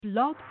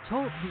Blog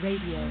Talk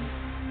Radio.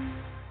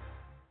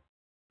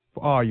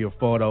 For all your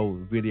photo,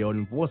 video,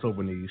 and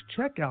voiceover needs,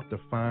 check out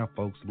the fine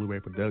folks at Blueberry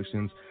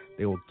Productions.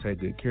 They will take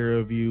good care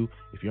of you.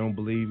 If you don't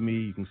believe me,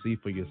 you can see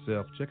for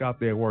yourself. Check out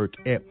their work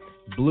at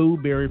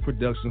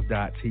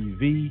blueberryproductions.tv,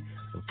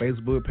 the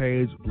Facebook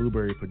page,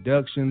 Blueberry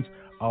Productions,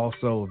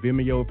 also a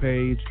Vimeo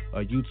page,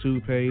 a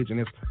YouTube page, and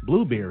it's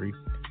Blueberry,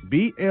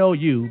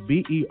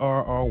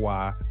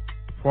 Blueberry,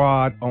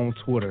 Prod on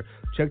Twitter.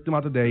 Check them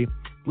out today.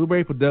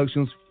 Blueberry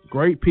Productions,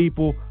 great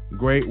people,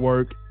 great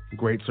work,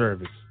 great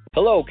service.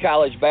 Hello,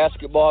 college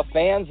basketball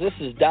fans. This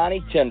is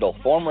Donnie Tyndall,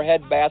 former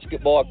head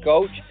basketball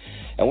coach,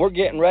 and we're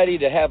getting ready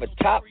to have a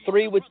top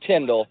three with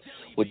Tyndall,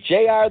 with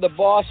JR the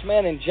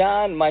Bossman and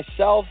John,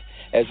 myself,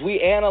 as we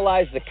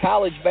analyze the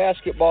college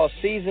basketball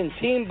season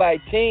team by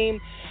team,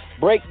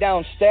 break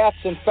down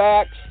stats and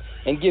facts,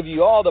 and give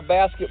you all the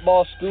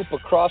basketball scoop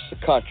across the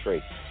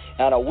country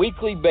on a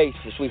weekly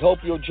basis. We hope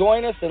you'll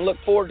join us and look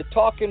forward to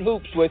talking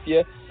hoops with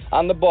you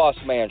on the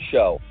Bossman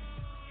Show.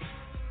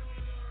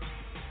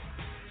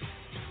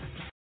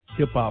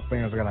 Hip-hop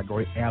fans, I got a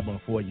great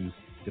album for you.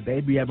 The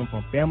debut album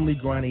from Family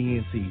Grind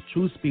ENT,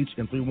 True Speech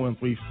and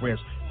 313 Fresh.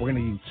 We're going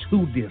to use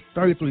 2 discs,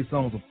 33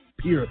 songs of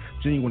pure,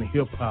 genuine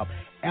hip-hop.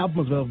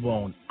 Albums available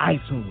on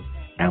iTunes,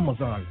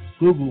 Amazon,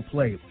 Google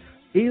Play,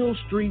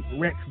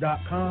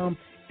 illstreetrex.com,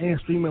 and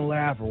streaming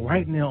live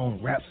right now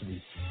on Rhapsody,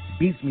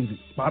 Beats Music,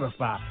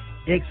 Spotify,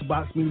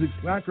 Xbox Music,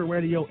 Slacker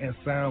Radio, and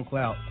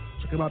SoundCloud.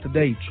 Check them out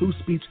today, True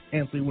Speech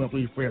and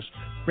 313 Fresh,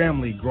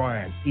 Family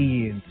Grind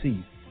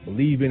ENT.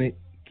 Believe in it,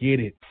 get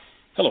it.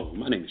 Hello,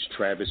 my name is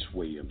Travis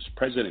Williams,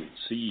 President and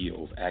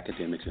CEO of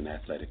Academics and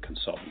Athletic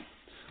Consulting,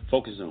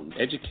 focusing on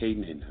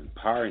educating and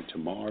empowering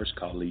tomorrow's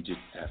collegiate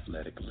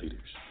athletic leaders.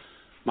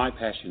 My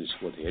passion is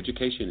for the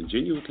education and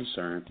genuine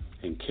concern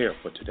and care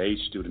for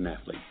today's student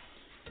athlete.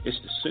 It's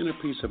the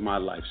centerpiece of my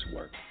life's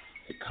work.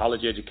 A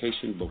college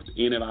education, both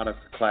in and out of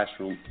the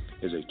classroom,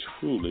 is a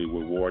truly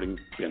rewarding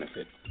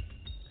benefit.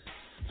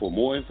 For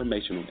more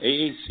information on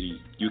AAC,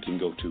 you can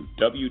go to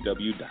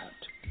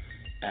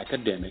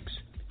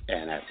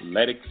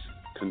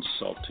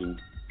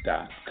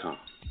www.academicsandathleticsconsulting.com.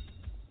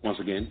 Once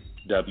again,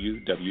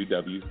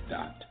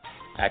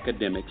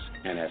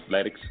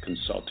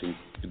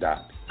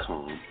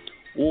 www.academicsandathleticsconsulting.com.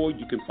 Or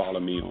you can follow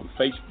me on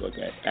Facebook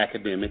at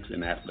Academics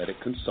and Athletic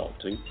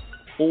Consulting,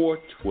 or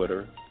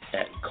Twitter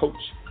at Coach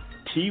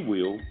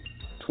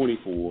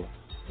TWill24,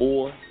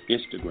 or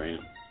Instagram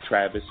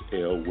Travis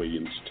L.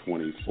 Williams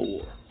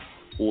 24.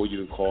 Or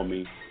you can call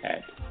me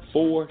at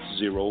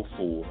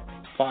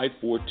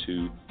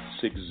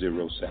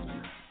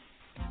 404-542-6079.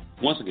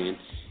 Once again,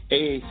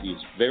 AAC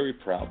is very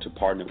proud to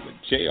partner with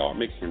J.R.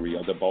 McHenry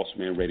of the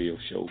Bossman Radio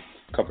Show,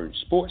 covering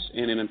sports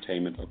and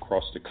entertainment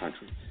across the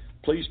country.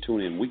 Please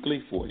tune in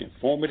weekly for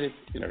informative,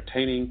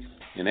 entertaining,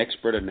 and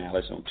expert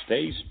analysis on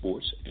today's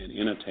sports and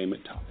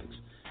entertainment topics.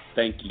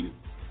 Thank you.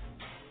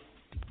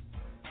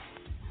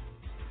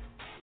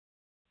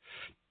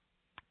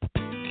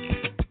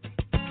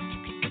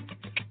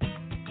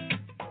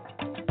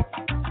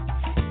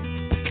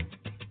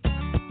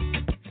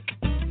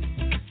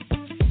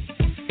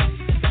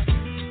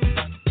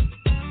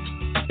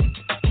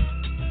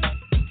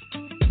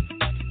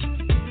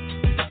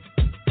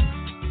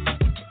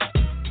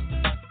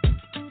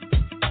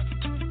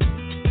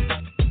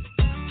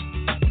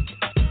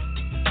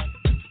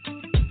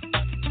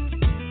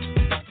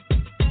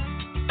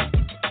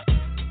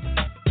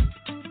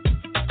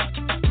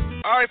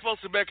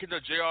 Folks, back in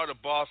the JR the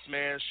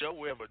Bossman Show.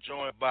 We have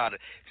joined by the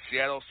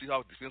Seattle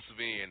Seahawks defensive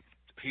end.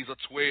 He's a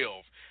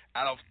 12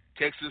 out of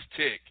Texas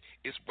Tech.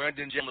 It's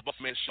Branden the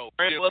Bossman Show.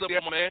 Branden, what's up,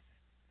 man?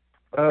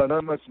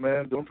 Not much,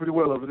 man. Doing pretty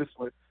well over this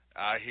way.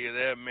 I hear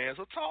that, man.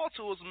 So talk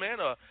to us, man.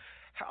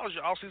 How's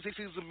your off-season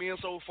been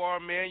so far,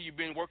 man? You've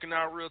been working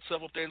out real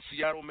tough up there in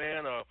Seattle,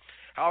 man.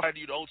 How had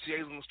you the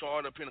OTAs going to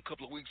start up in a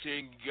couple of weeks here?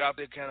 You get out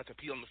there, kind of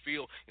compete on the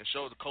field and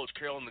show the Coach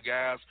Carroll and the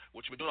guys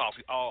what you've been doing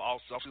all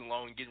season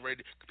long and getting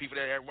ready to compete for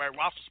that right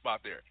roster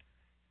spot there.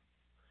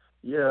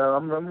 Yeah,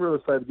 I'm real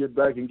excited to get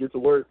back and get to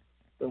work.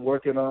 Been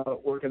working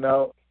out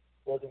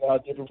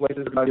different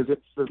places. I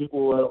visit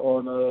people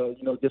on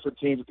different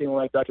teams and things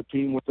like that,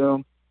 competing with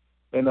them,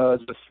 and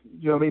just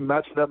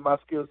matching up my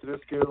skills to their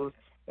skills.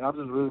 And I'm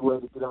just really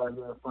ready to get out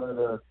here in front of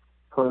the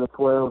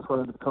 12, in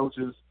front of the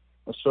coaches,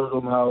 and show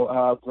them how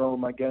I've grown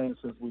my game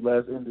since we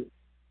last ended.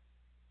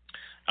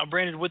 Now,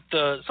 Branden, with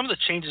some of the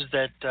changes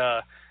that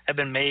have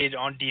been made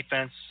on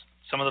defense,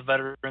 some of the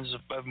veterans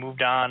have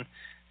moved on.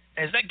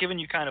 Has that given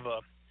you kind of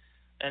a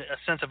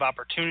sense of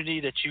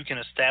opportunity that you can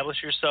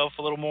establish yourself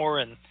a little more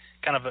and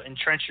kind of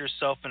entrench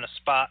yourself in a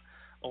spot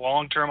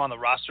long-term on the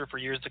roster for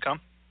years to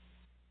come?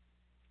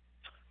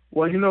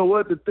 Well, you know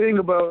what? The thing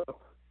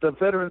about the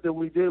veterans that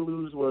we did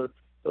lose were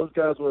those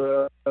guys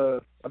were,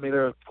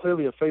 they're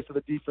clearly a face of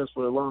the defense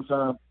for a long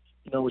time,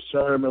 with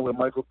Sherman, with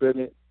Michael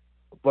Bennett.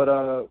 But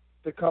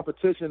the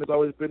competition has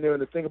always been there,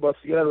 and the thing about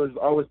Seattle has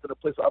always been a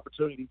place of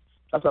opportunity.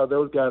 That's how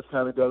those guys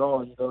kind of got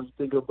on. You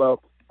think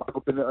about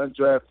Michael Bennett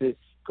undrafted,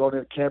 going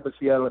to camp in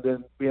Seattle and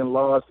then being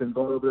lost and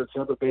going over to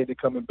Tampa Bay and then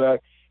coming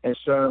back. and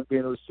Sherm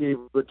being a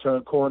receiver,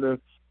 return corner,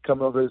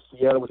 coming over to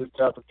Seattle with his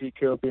guy from Pete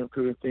Carroll being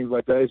recruited, things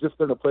like that. It's just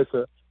been a place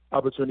of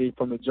opportunity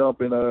from the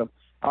jump. And I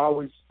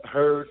always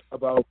heard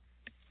about,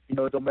 it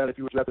don't matter if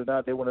you were drafted or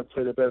not, they want to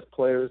play the best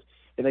players.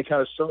 And they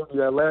kind of showed me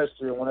that last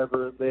year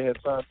whenever they had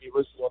signed me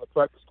originally on the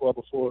practice squad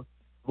before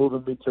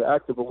moving me to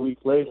active a week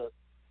later,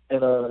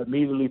 and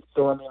immediately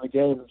throwing me in the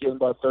game and getting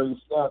about 30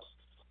 snaps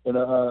in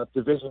a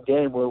division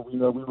game where, we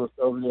were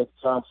already at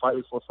the time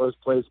fighting for first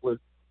place with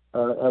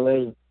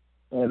LA.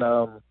 And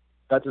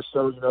that just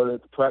shows, that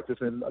the practice,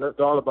 and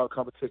they're all about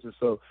competition.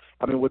 So,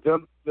 with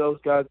those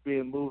guys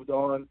being moved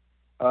on,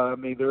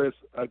 there is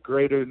a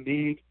greater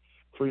need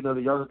for,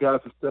 the younger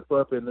guys to step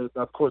up, and there's,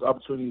 of course,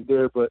 opportunities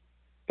there, but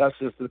that's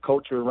just the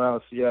culture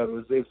around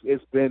Seattle.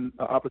 It's been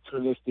an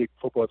opportunistic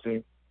football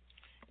team.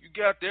 You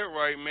got that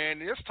right,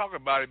 man. Let's talk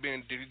about it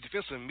being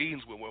defensive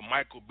meetings with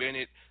Michael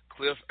Bennett,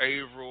 Cliff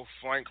Averill,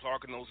 Frank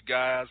Clark, and those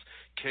guys,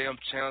 Cam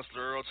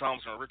Chancellor, Earl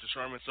Thompson, and Richard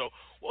Sherman. So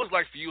what was it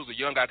like for you as a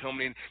young guy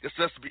coming in?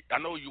 I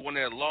know you weren't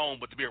there alone,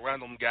 but to be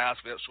around them guys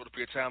for that short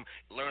period of time,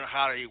 learn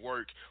how they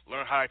work,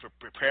 learn how they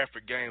prepare for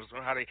games,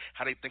 learn how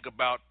they think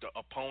about the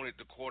opponent,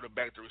 the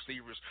quarterback, the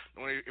receivers,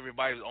 knowing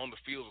everybody's on the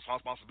field, it's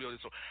responsibility.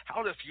 So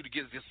how was it for you to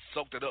just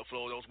soak that up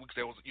for those weeks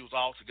that you was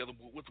all together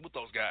with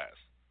those guys?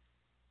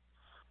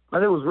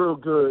 And it was real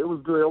good. It was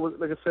good.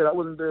 Like I said, I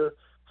wasn't there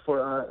for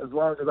as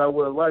long as I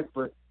would have liked,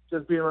 but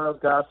just being around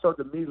those guys, I felt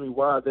immediately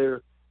why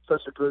they're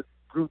such a good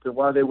group and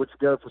why they were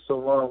together for so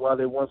long, why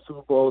they won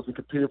Super Bowls and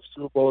competed for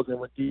Super Bowls and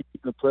went deep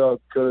in the playoffs,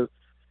 because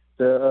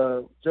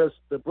just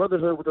the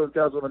brotherhood with those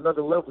guys on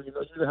another level. You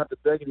didn't have to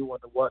beg anyone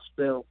to watch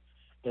film,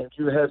 and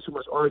you had too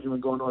much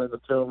arguing going on in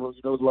the film room.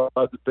 It was a lot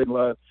of debate, a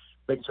lot of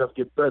making sure to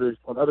get better.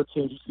 On other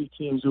teams, you see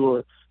teams who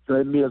are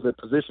me as a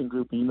position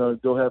group, and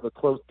they'll have a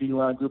close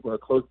D-line group or a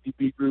close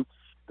DB group.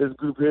 This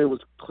group here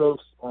was close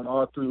on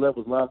all three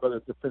levels,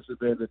 linebacker,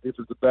 defensive end, and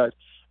defensive back.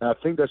 And I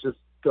think that just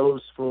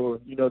goes for,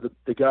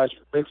 the guys you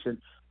mentioned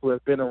who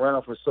have been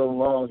around for so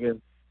long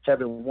and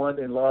having won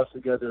and lost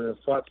together and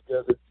fought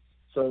together.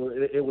 So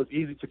it was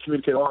easy to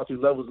communicate on all three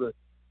levels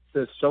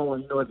to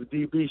showing, as a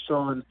DB,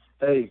 showing,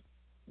 hey,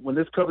 when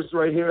this coverage is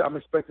right here, I'm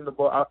expecting the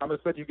ball. I'm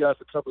expecting you guys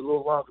to cover a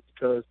little longer,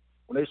 because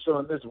when they're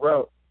showing this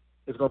route,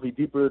 it's going to be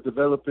deeper,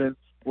 developing.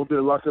 We'll be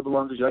locked up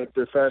longer. You get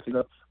there fast.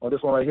 On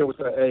this one right here, we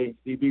say, hey,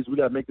 DBs, we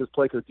got to make this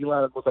play, because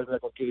D-line most likely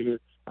not going to get it here.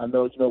 I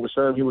know, with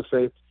Sherm, he would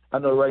say, I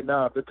know right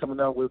now, if they're coming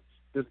out with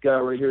this guy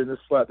right here in this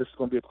slot, this is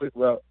going to be a quick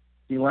route.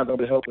 D-line's going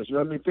to help us.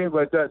 Things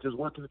like that, just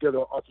working together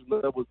on all three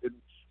levels, and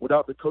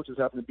without the coaches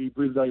having to be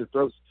breathing down your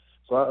throats.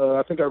 So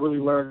I think I really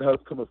learned how to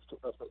become a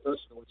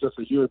professional with just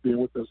a year being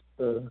with us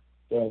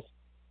guys.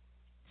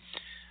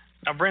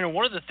 Now, Brandon,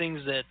 one of the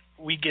things that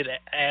we get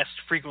asked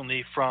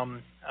frequently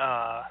from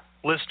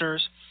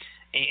listeners,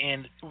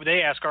 and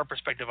they ask our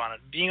perspective on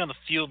it, being on the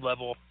field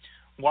level,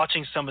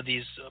 watching some of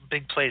these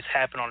big plays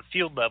happen on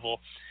field level,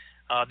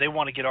 they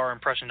want to get our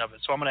impression of it.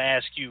 So I'm going to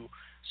ask you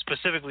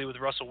specifically with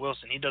Russell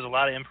Wilson. He does a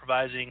lot of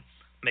improvising,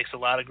 makes a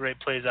lot of great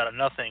plays out of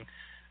nothing.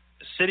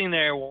 Sitting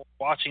there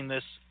watching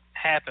this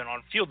happen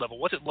on field level,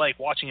 what's it like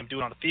watching him do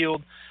it on the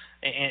field?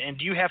 And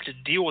do you have to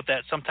deal with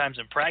that sometimes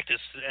in practice?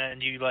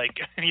 And you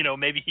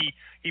maybe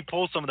he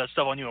pulls some of that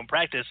stuff on you in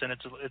practice, and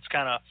it's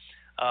kind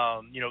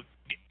of,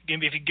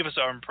 if you give us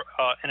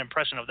an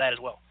impression of that as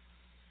well.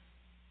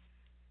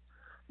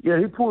 Yeah,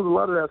 he pulls a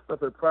lot of that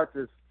stuff in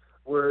practice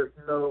where,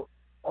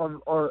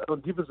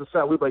 on defensive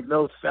side, we'd be like,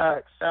 no,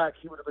 sack,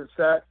 he would have been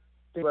sacked,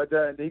 things like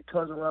that. And then he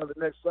comes around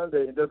the next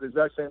Sunday and does the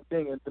exact same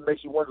thing, and it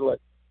makes you wonder, like,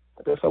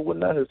 I guess I would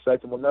not have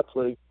sacked him on that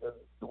play,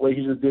 the way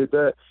he just did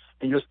that.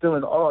 And you're still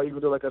in awe, even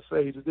though, like I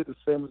say, he just did the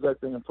same exact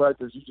thing in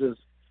practice. You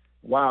just,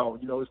 wow,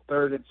 it's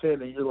 3rd and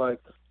 10, and you're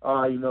like,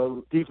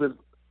 defense,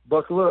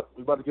 buckle up.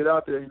 We're about to get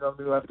out there. We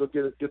have to go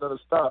get another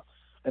stop.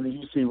 And then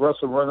you see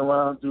Russell run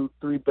around, do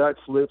 3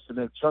 backflips, and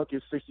then chunk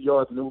it 60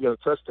 yards, and then we got a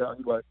touchdown.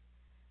 You're like,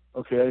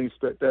 okay, I didn't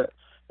expect that.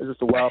 It's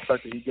just a wild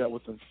factor he got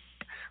with him.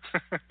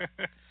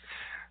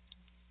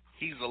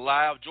 He's a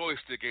live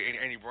joystick,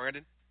 ain't he,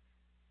 Brandon?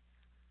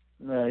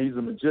 Man, he's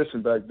a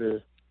magician back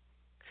there.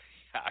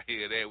 I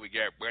hear that. We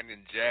got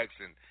Brandon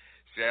Jackson,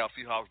 Seattle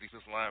Seahawks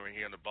defensive lineman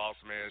here on the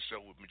Bossman Show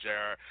with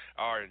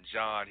J.R. and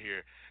John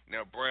here.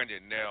 Now,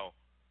 Brandon,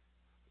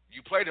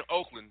 you played in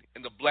Oakland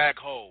in the Black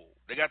Hole.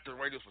 They got the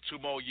Raiders for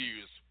 2 more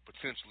years,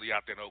 potentially,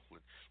 out there in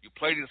Oakland. You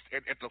played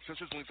at the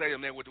Cincinnati Stadium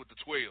there with the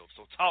 12.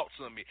 So talk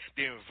to me,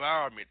 the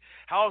environment.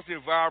 How's the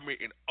environment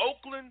in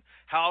Oakland?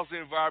 How's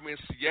the environment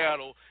in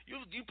Seattle?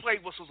 You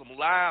played with some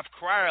live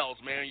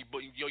crowds, man.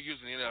 You're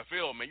using the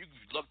NFL, man. You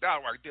lucked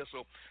out right there.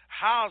 So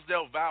how's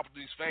that vibe with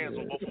these fans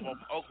on both from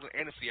Oakland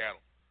and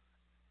Seattle?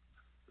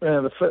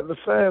 Man,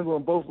 the fans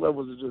on both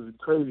levels are just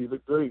crazy.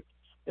 They're great.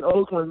 In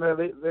Oakland, man,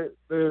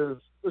 they're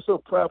so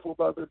prideful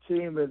about their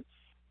team, and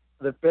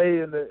the Bay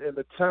and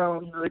the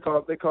town. They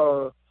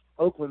call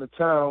Oakland the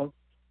town,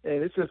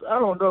 and it's just, I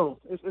don't know.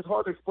 It's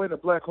hard to explain the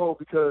Black Hole,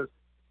 because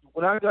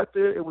when I got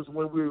there, it was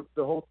when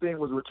the whole thing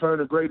was return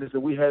to greatness,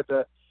 and we had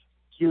that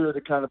year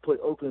to kind of put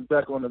Oakland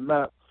back on the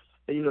map.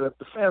 And,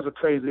 the fans were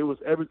crazy. It was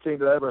everything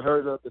that I ever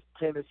heard of, the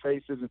painted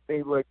faces and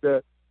things like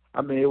that.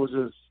 I mean, it was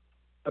just,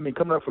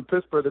 coming up from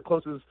Pittsburgh, the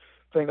closest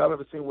thing I've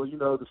ever seen was,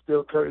 the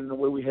steel curtain and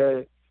what we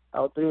had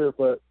out there.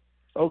 But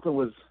Oakland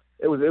was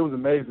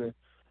amazing.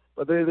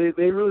 But they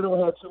really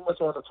don't have too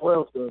much on the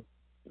 12, though.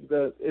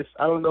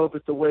 I don't know if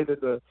it's the way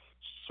that the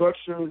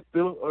structure is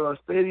built on our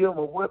stadium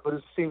or what, but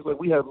it seems like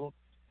we have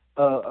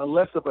a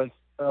less of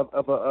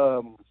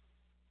a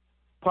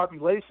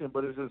population,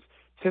 but it's just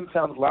 10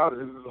 times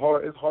louder.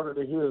 It's harder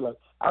to hear. Like,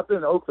 I've been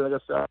in Oakland,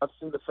 like I said, I've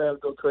seen the fans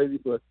go crazy,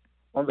 but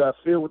on that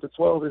field with the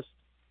 12,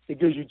 it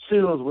gives you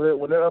chills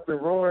when they're up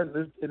and roaring,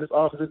 and this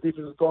offensive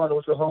defense is going,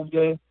 it's a home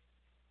game.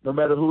 No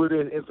matter who it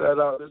is, inside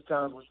out, there's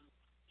times when you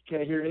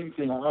can't hear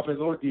anything on offense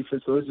or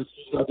defense, so it's just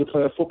like they're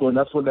playing football, and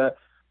that's when that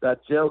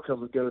gel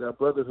comes together, that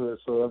brotherhood.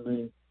 So,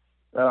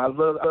 I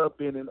love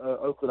being in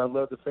Oakland. I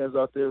love the fans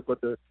out there, but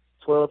the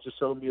 12 just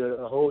showed me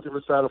a whole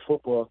different side of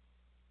football.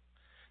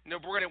 Now,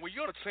 Branden, were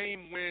you on the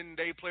team when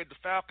they played the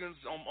Falcons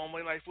on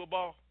Monday Night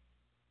Football?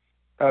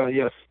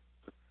 Yes.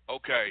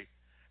 Okay.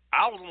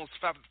 I was on the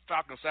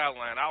Falcons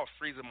sideline. I was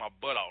freezing my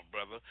butt off,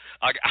 brother.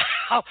 I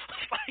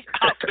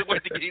couldn't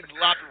wait to get in the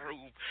locker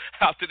room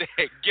after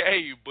that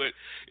game. But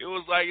it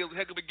was a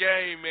heck of a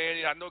game,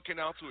 man. I know it came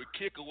down to a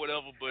kick or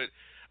whatever, but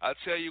I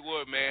tell you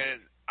what,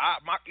 man,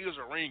 my ears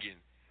are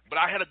ringing. But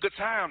I had a good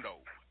time,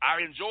 though.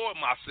 I enjoyed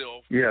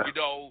myself. Yeah.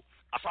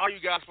 I saw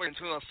you guys play in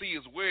Tennessee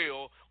as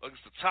well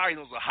against the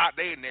Titans. It was a hot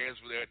day in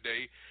Nashville that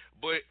day.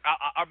 But,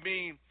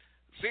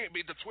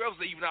 the 12s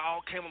that even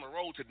all came on the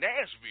road to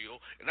Nashville,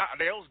 and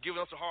they was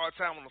giving us a hard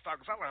time on the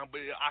Falcons sideline,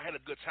 but I had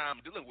a good time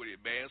dealing with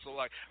it, man. So,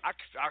 I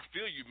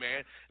feel you,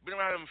 man. Being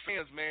around them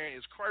fans, man,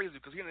 is crazy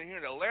because here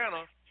in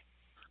Atlanta,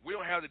 we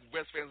don't have the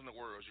best fans in the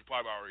world. You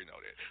probably already know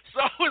that.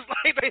 So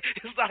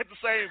it's like the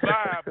same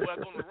vibe,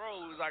 but on the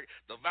road, it's like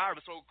the vibe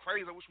is so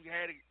crazy. I wish we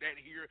had that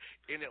here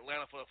in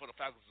Atlanta for the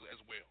Falcons as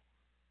well.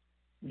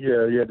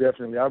 Yeah,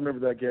 definitely. I remember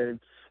that game.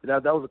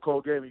 That was a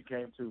cold game you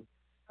came to.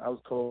 I was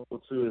cold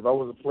too. If I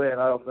wasn't playing,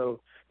 I don't know.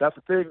 That's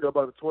the thing though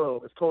about the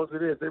 12. As cold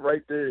as it is, they're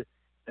right there,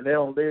 and they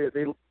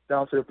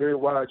down to the very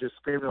wire, just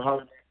screaming and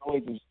hollering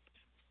noises,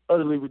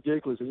 utterly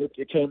ridiculous. And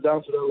it came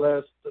down to the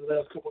last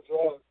couple of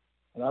drives,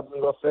 and I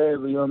believe our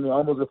fans,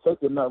 almost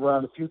affected not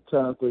around a few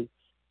times, but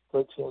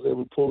they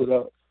would pull it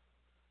out.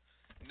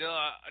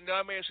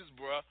 No, man, shit,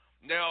 bro.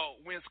 Now,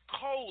 when it's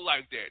cold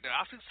like that, now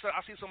I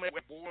see some of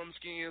that warm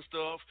skin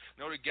stuff.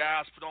 The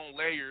guys put on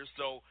layers.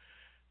 So,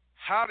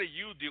 how do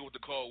you deal with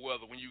the cold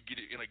weather when you get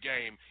it in a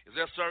game? Is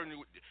that certain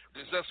when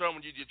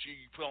you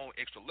put on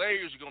extra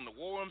layers? You go on the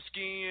warm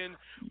skin.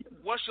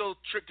 What's your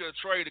trick to the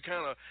trade to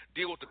kind of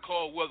deal with the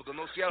cold weather? Because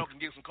I know Seattle can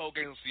get some cold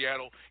games in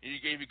Seattle, and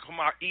you come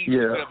out east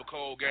and have a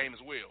cold game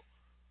as well.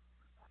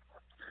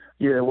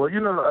 Yeah, well,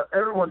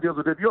 everyone deals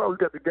with it. You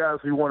always got the guys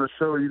who want to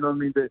show,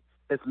 that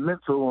it's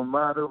mental and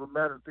mind over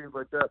matter and things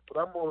like that.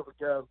 But I'm more of a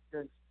guy who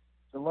thinks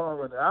in the long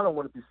run, I don't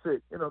want to be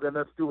sick. Got nothing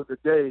to do with the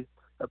day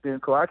of being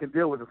cold. I can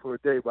deal with it for a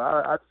day, but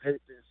I just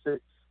hate being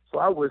sick. So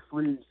I wear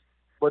sleeves.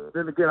 But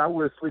then again, I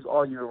wear sleeves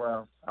all year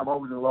round. I'm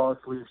always in a long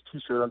sleeves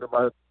T-shirt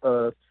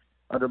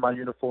under my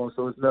uniform,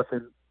 so it's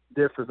nothing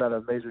different, not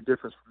a major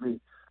difference for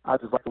me. I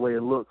just like the way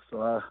it looks,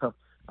 so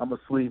I'm a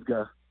sleeve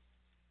guy.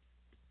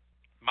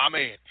 My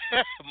man.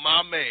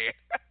 My man.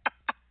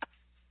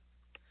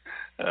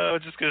 I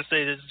was just gonna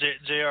say this,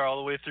 JR, all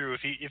the way through.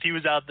 If he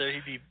was out there,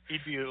 he'd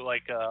be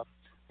like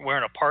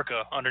wearing a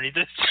parka underneath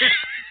his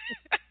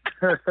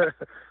shirt.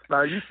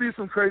 Now you see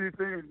some crazy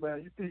things,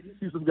 man. You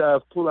see some guys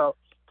pull.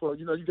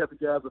 You got the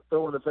guys that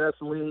throw in the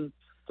Vaseline,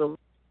 throw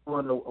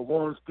on a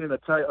warm skin, a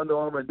tight Under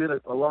Armour, and then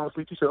a long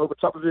sleeve T-shirt over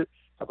top of it.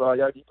 I thought,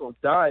 y'all, you gonna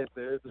die if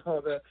there's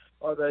all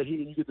that heat,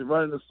 and you get to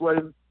running and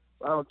sweating.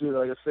 I don't do that.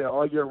 Like I said,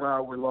 all year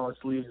round with long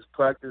sleeves,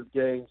 practice,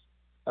 games.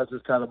 That's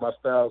just kind of my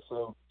style.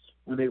 So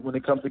when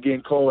it comes to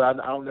getting cold, I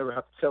don't never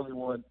have to tell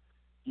anyone.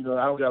 I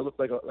don't gotta look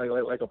like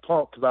a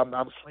punk because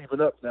I'm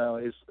sleeving up now.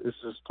 It's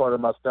just part of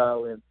my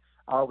style, and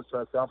I always try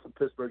to say I'm from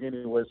Pittsburgh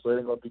anyway, so it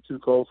ain't gonna be too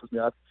cold for me.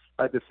 I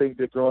like to think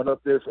that growing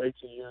up there for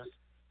 18 years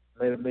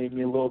made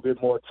me a little bit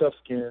more tough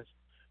skinned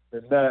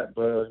than that.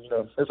 But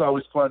it's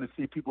always fun to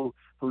see people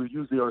who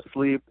usually are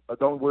sleeved or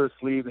don't wear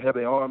sleeves and have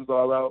their arms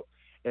all out,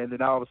 and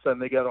then all of a sudden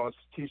they got on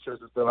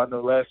T-shirts and stuff. I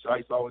know last year I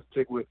used to always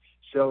pick with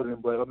Sheldon,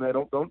 but man,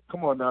 don't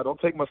come on now, don't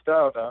take my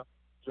style now.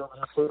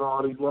 Jumping and putting on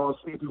all these long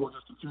sleeves, people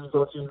just confused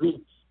on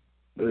TV.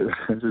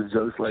 Just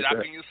jokes like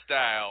that. Jocking your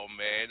style,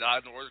 man. I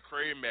know where's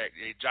Craig Mack.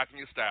 Hey, jocking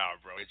your style,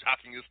 bro. Hey,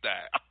 jocking your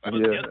style.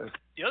 Yeah.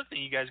 The other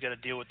thing you guys got to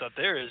deal with up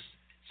there is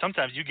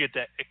sometimes you get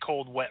that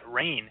cold, wet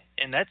rain,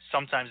 and that's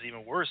sometimes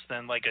even worse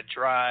than like a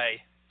dry,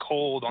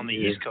 cold on the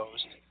East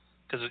Coast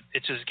because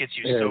it just gets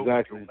you so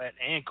wet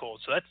and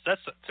cold. So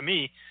that's to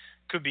me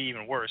could be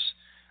even worse.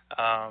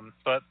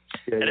 But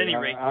at any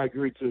rate, I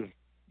agree too.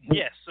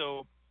 Yeah.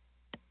 So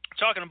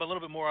talking a little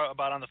bit more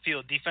about on the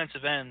field,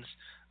 defensive ends.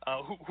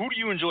 Who do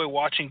you enjoy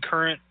watching?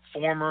 Current,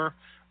 former?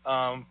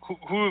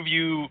 Who have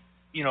you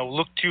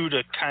looked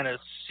to kind of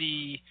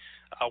see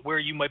where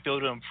you might be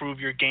able to improve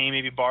your game,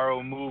 maybe borrow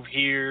a move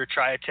here,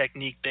 try a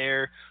technique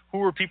there?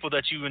 Who are people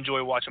that you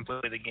enjoy watching play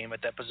the game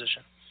at that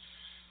position?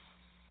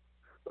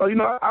 Well,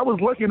 I was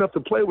lucky enough to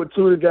play with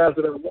two of the guys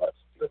that I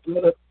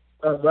watched.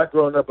 Not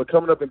growing up, but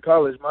coming up in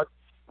college,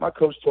 my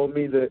coach told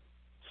me that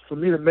for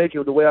me to make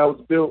it the way I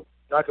was built,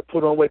 I could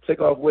put on weight, take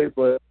off weight,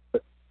 but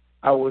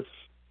I was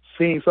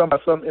seeing some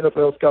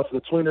NFL scouts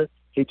as a tweener.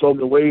 He told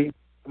me the way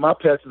my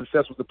path to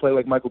success was to play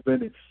like Michael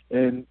Bennett.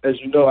 And as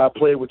you know, I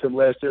played with him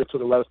last year,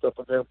 took a lot of stuff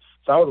from him.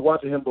 So I was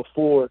watching him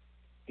before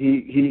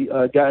he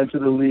got into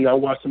the league. I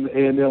watched him at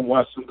A&M,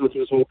 watched him go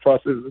through this whole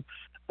process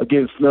of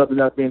getting snubbed and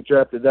not being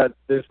drafted, that.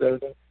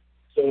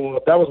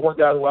 So that was one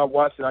guy who I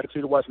watched and I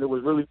continued to watch. And it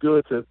was really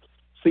good to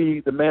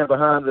see the man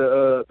behind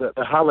the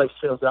highlights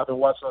films that I've been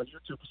watching on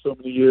YouTube for so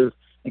many years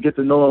and get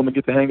to know him and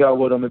get to hang out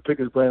with him and pick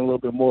his brain a little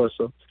bit more.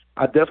 So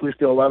I definitely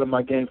steal a lot of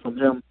my game from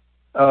him.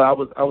 I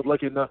was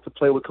lucky enough to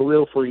play with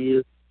Khalil for a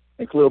year,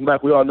 and Khalil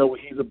Mack, we all know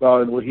what he's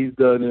about and what he's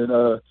done,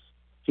 and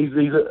he's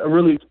a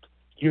really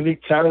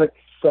unique talent,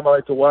 somebody I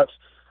like to watch.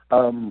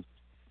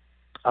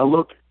 I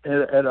look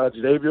at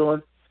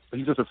Jadavion,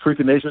 he's just a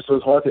freak of nature, so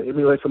it's hard to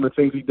emulate some of the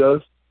things he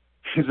does.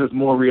 He's just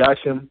more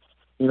reaction,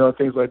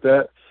 things like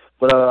that.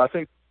 But I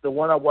think the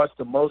one I watched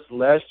the most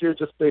last year,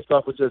 just based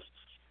off of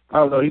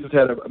he just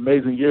had an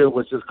amazing year,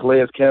 was just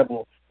Calais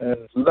Campbell. And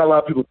there's not a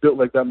lot of people built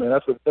like that, man.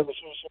 That's a human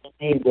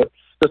being, but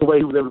just the way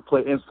he was able to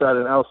play inside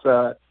and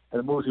outside and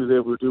the moves he was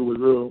able to do was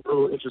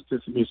real interesting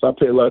to me. So I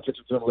paid a lot of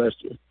attention to him last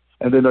year.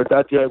 And then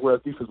that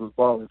Jaguars defense was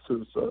balling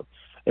too, so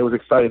it was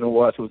exciting to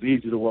watch. It was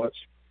easy to watch.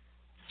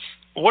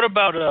 What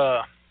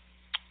about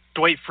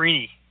Dwight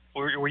Freeney?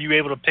 Were you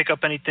able to pick up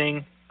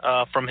anything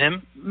from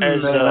him?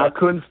 I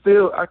couldn't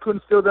steal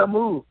that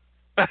move.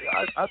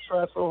 I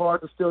tried so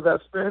hard to steal that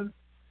spin.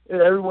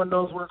 And everyone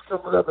knows where it's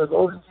coming up. As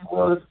old as he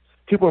was,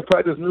 people in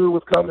practice knew it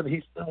was coming.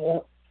 He still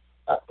won't.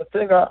 The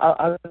thing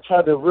I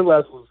tried to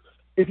realize was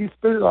if he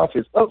spin it off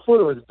his up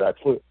foot or his back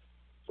foot.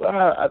 So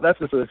I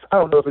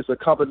don't know if it's a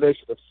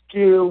combination of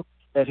skill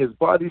and his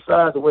body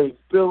size, the way he's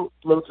built,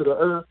 low to the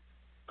earth.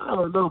 I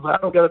don't know, but I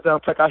don't get it down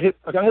pat. I hit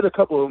a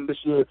couple of them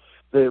this year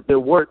that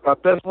worked. My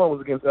best one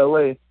was against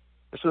LA.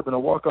 It should have been a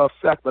walk-off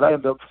sack, but I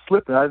ended up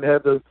slipping. I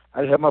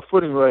didn't have my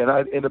footing right, and I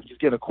ended up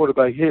just getting a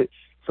quarterback hit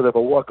instead of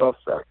a walk-off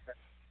sack.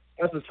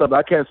 That's just something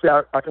I can't say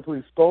I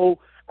completely stole.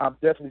 I'm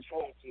definitely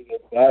trying to,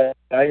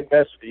 but I ain't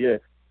mastered it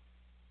yet.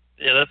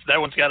 Yeah, that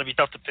one's got to be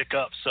tough to pick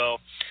up. So,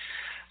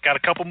 got a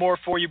couple more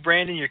for you,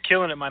 Branden. You're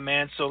killing it, my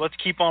man. So let's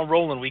keep on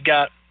rolling. We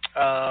got,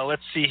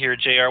 let's see here,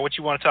 JR. What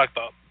you want to talk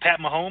about? Pat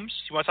Mahomes.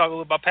 You want to talk a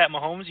little about Pat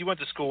Mahomes? You went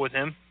to school with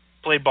him,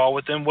 played ball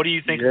with him. What do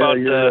you think about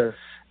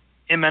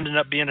him ending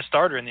up being a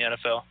starter in the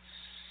NFL?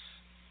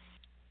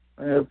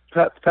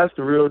 Pat's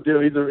the real deal.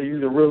 He's a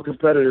real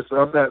competitor, so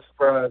I'm not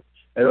surprised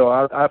at all.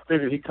 I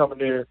figured he'd come in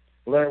there,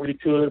 learn what he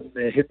could,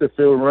 and hit the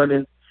field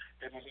running.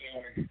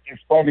 And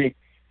it's funny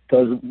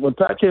because when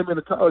Pat came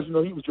into college,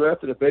 he was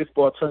drafted in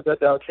baseball, turned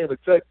that down, came to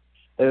Tech,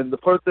 and the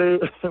first day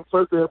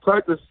of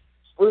practice,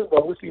 spring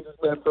ball, we see this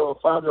man throw a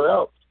 5-yard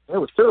out. And it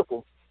was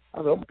terrible. I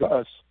was like, oh my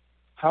gosh,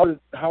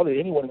 how did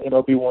anyone in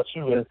MLB want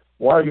you, and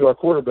why are you our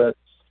quarterback?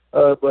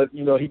 But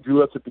he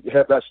grew up to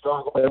have that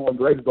strong arm. Everyone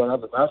raised about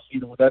him. I've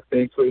seen him with that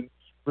thing couldn't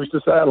reach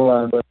the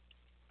sideline. But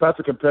Pat's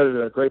a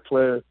competitor, a great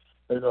player,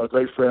 a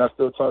great friend. I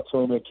still talk to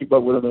him and keep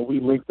up with him. And we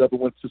linked up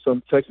and went to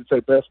some Texas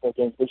Tech basketball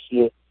games this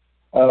year.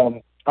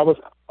 I was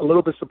a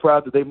little bit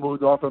surprised that they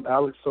moved on from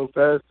Alex so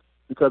fast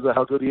because of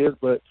how good he is.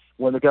 But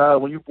when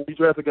you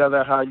draft a guy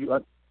that high,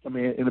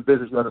 in the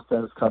business you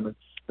understand it's coming.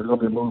 There's going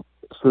to be a move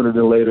sooner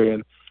than later.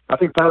 And I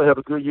think Pat will have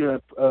a good year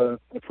and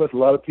impress a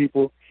lot of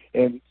people.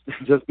 And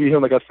just be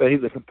him, like I said,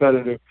 he's a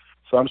competitor.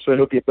 So I'm sure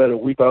he'll get better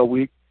week by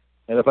week.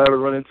 And if I ever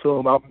run into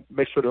him, I'll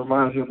make sure to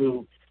remind him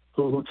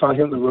who taught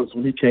him the ropes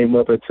when he came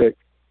up at Tech.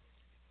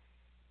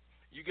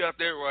 You got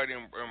that right,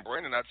 and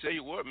Branden, I tell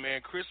you what,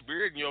 man, Chris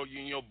Beard,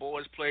 your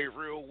boys played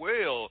real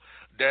well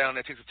down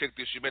at Texas Tech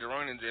this year, made a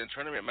run in the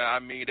tournament,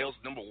 man. That was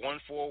number one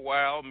for a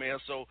while, man.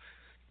 So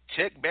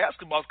Tech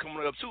basketball's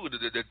coming up too.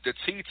 The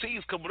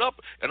TT's coming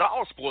up in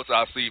all sports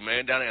I see,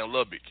 man, down there in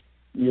Lubbock.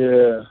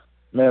 Yeah.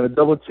 Man, the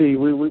double T,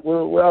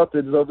 we're out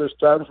there, they're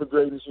striving for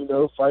greatness,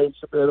 fighting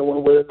in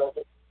one way or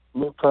another.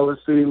 Little color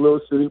city,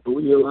 little city, but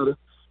we have a lot of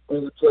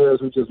players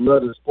who just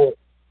love the sport.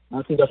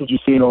 And I think that's what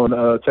you've seen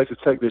on Texas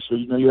Tech this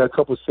year. You had a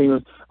couple of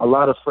seniors, a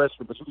lot of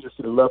freshmen, but you can just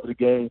see the love of the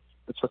game,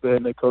 the trust they had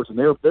in their coach, and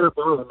they're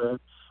balling, man.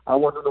 I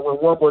wanted to win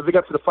one more. If they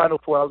got to the Final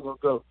Four, I was going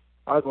to go.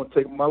 I was going to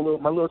take my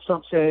little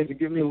chump change and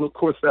give me a little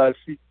courtside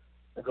seat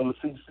and go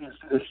see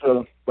this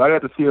show. But I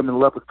got to see them in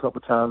Lubbock a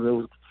couple of times. It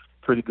was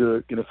pretty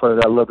good getting in front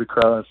of that lovely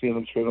crowd and seeing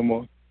them cheer them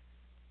on.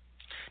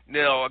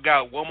 Now, I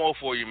got one more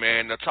for you,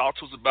 man. Now, talk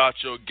to us about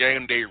your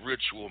game day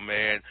ritual,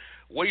 man.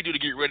 What do you do to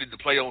get ready to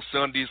play on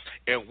Sundays,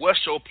 and what's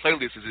your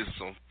playlist? Is it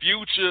some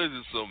Future? Is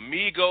it some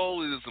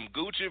Migos? Is it some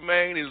Gucci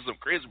Mane? Is it some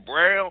Chris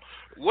Brown?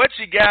 What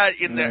you got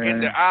in the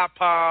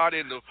iPod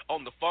and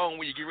on the phone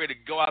when you get ready to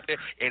go out there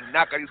and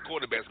knock out these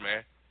quarterbacks,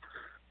 man?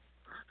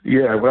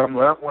 Yeah,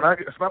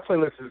 my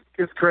playlist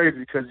is crazy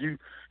because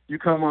you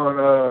come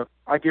on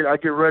I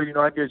get ready, you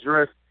know, I get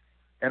dressed,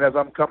 and as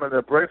I'm coming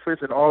to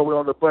breakfast and all the way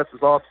on the bus,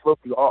 it's all slow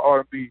through, all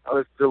R&B. I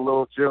listen to a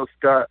little Jill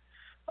Scott.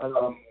 I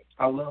love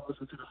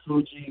listening to the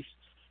Fugees.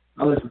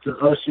 I listen to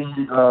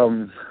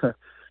Usher,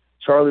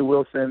 Charlie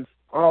Wilson,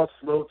 all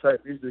slow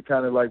type music,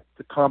 kind of like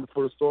the calm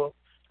before the storm.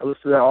 I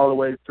listen to that all the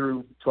way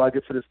through until I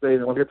get to the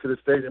stadium. When I get to the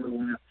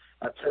stadium,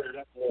 I turn it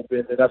up a little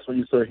bit, and that's when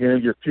you start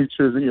hearing your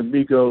Futures and your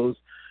Migos.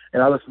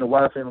 And I listen to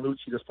Wyatt and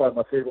Lucci. That's probably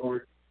my favorite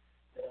word.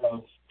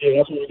 Yeah,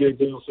 that's when we get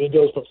down. So it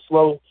goes from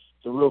slow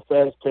to real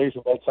fast pace.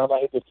 And by the time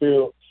I hit the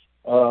field,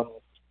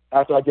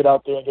 after I get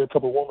out there and get a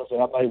couple of warm-ups,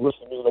 and I'm not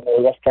listening to music no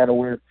more. That's kind of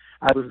where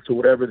I listen to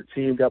whatever the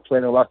team got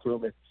playing in the locker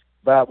room and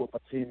vibe with my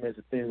teammates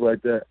and things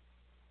like that.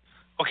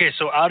 Okay,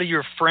 so out of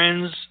your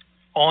friends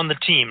on the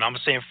team, I'm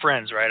saying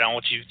friends, right? I don't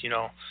want you, you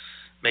know,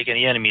 make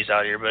any enemies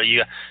out here, but you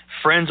got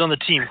friends on the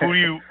team. Who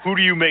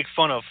do you make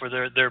fun of for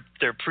their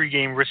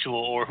pregame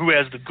ritual, or who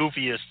has the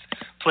goofiest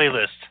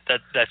playlist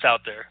that's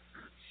out there?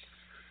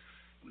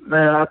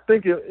 Man, I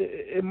think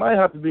it might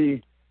have to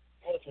be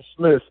Arthur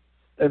Smith.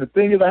 And the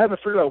thing is, I haven't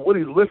figured out what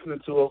he's listening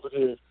to over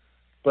there.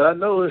 But I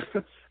know it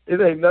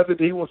ain't nothing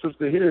that he wants us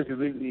to hear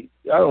because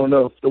I don't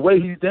know. The way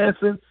he's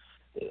dancing,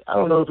 I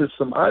don't know if it's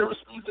some Irish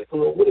music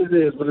or what it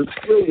is, but it's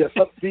really a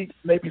upbeat,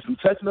 maybe some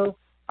techno.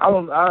 I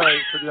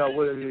ain't figured out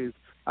what it is.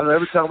 I know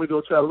every time we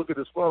go try to look at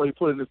his phone, he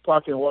put it in his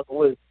pocket and walk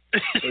away.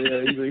 So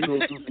yeah, he's a little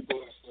goofy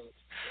boy.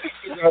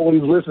 Figure out what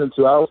he's listening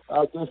to. I'll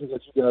definitely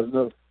let you guys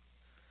know.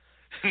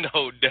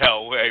 No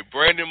doubt. Hey,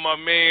 Branden, my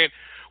man,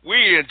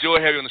 we enjoy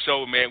having you on the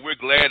show, man. We're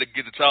glad to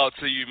get to talk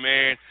to you,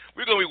 man.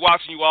 We're going to be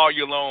watching you all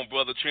year long,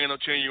 brother. Cheering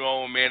you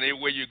on, man.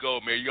 Anywhere you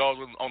go, man. You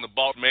always on the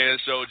Bossman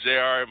show,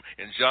 JR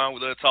and John. We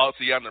love to talk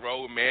to you on the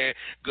road, man.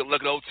 Good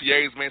luck at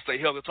OTAs, man. Stay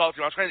healthy. Talk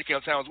to you on training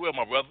camp time as well,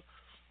 my brother.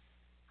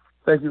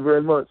 Thank you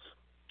very much.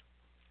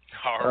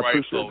 All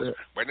right, folks.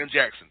 Branden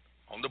Jackson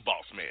on the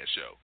Bossman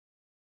show.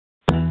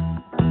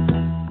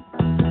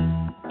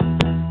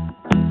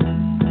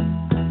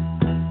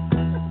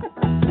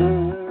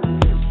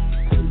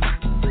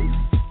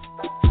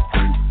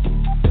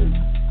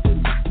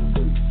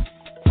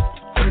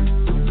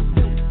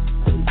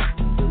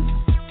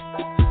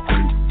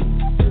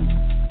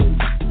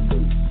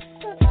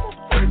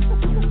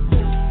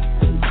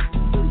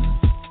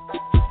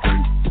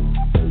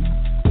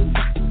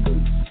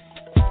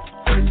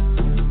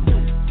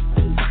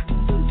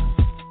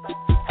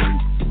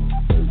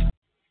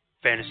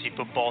 Fantasy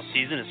football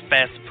season is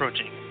fast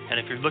approaching, and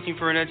if you're looking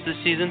for an edge this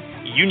season,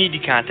 you need to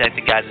contact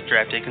the guys at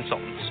Draft Day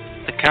Consultants.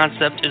 The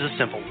concept is a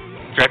simple one.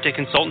 Draft Day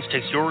Consultants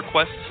takes your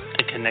requests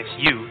and connects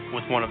you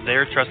with one of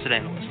their trusted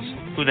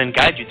analysts, who then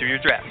guide you through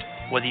your draft,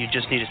 whether you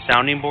just need a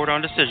sounding board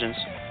on decisions,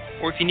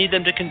 or if you need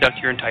them to conduct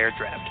your entire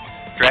draft.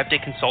 Draft Day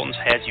Consultants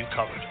has you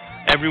covered.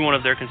 Every one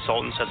of their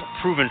consultants has a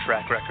proven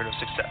track record of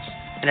success,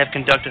 and have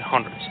conducted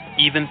hundreds,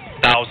 even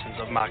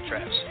thousands of mock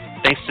drafts.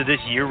 Thanks to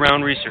this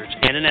year-round research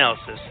and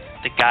analysis,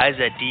 the guys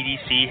at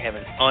DDC have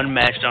an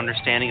unmatched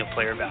understanding of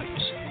player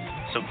values.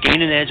 So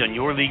gain an edge on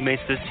your league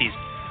mates this season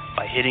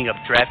by hitting up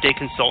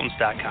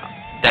draftdayconsultants.com.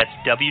 That's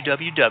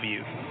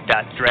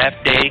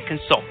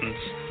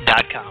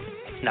www.draftdayconsultants.com.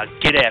 Now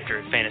get after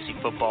it, fantasy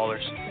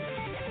footballers.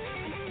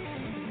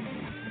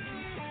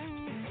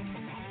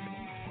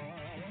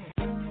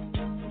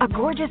 A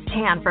gorgeous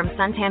tan from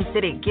Suntan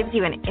City gives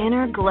you an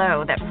inner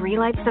glow that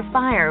relights the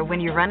fire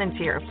when you run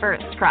into your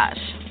first crush.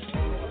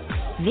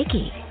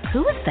 Vicky,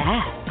 who is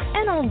that?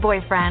 An old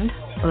boyfriend.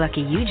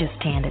 Lucky you just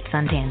tanned at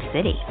Suntan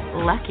City.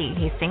 Lucky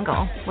he's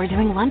single. We're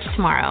doing lunch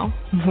tomorrow.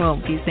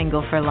 Won't be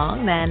single for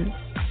long then.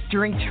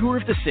 During Tour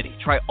of the City,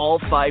 try all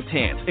 5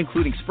 tans,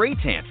 including spray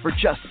tan, for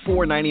just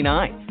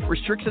 $4.99.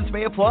 Restrictions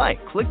may apply.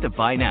 Click to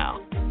buy now.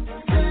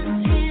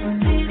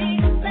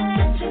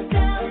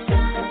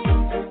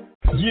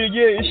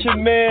 Yeah, it's your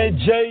man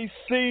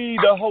JC,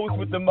 the host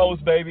with the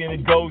most, baby, and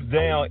it goes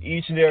down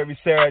each and every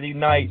Saturday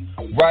night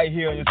right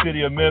here in the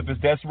city of Memphis.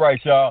 That's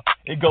right, y'all.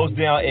 It goes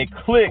down at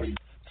Clicks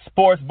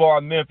Sports Bar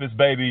Memphis,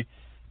 baby.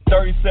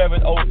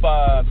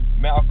 3705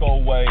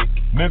 Malco Way,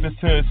 Memphis,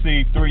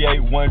 Tennessee,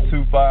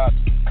 38125.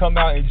 Come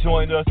out and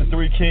join us, the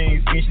Three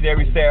Kings, each and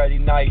every Saturday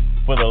night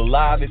for the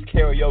livest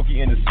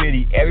karaoke in the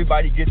city.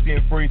 Everybody gets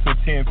in free till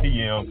 10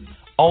 p.m.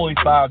 Only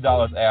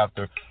 $5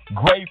 after.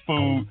 Great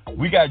food.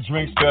 We got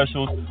drink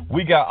specials.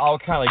 We got all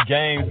kind of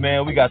games,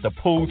 man. We got the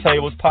pool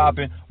tables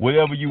popping.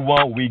 Whatever you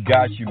want, we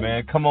got you,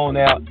 man. Come on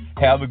out.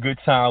 Have a good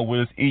time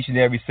with us each and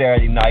every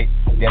Saturday night.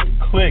 That's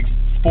Clicks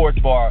Sports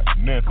Bar,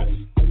 Memphis.